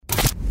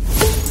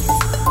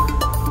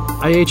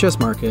IHS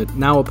Markit,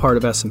 now a part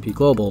of S&P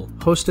Global,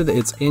 hosted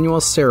its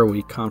annual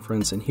CERAWeek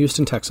conference in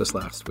Houston, Texas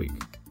last week.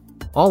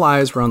 All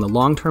eyes were on the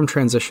long-term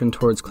transition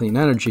towards clean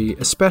energy,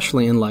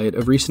 especially in light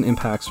of recent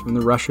impacts from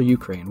the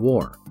Russia-Ukraine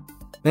war.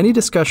 Many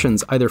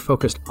discussions either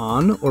focused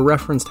on or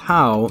referenced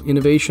how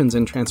innovations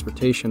in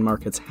transportation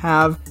markets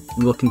have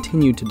and will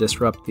continue to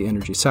disrupt the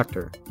energy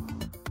sector.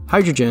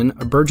 Hydrogen,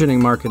 a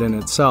burgeoning market in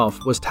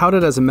itself, was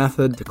touted as a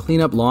method to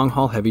clean up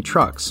long-haul heavy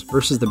trucks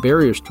versus the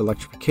barriers to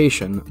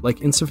electrification,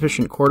 like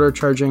insufficient corridor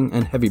charging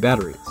and heavy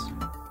batteries.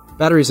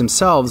 Batteries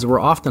themselves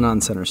were often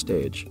on center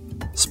stage.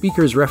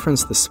 Speakers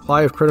referenced the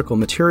supply of critical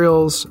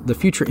materials, the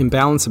future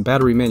imbalance of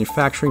battery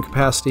manufacturing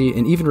capacity,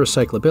 and even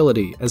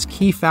recyclability as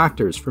key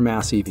factors for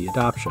mass EV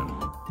adoption.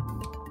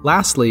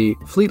 Lastly,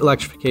 fleet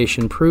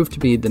electrification proved to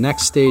be the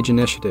next stage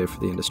initiative for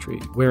the industry,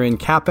 wherein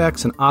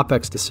CapEx and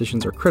OpEx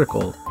decisions are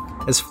critical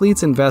as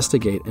fleets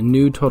investigate a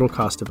new total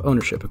cost of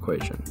ownership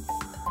equation.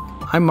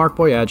 I'm Mark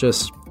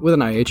Boyagis with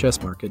an IHS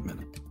Markit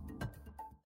Minute.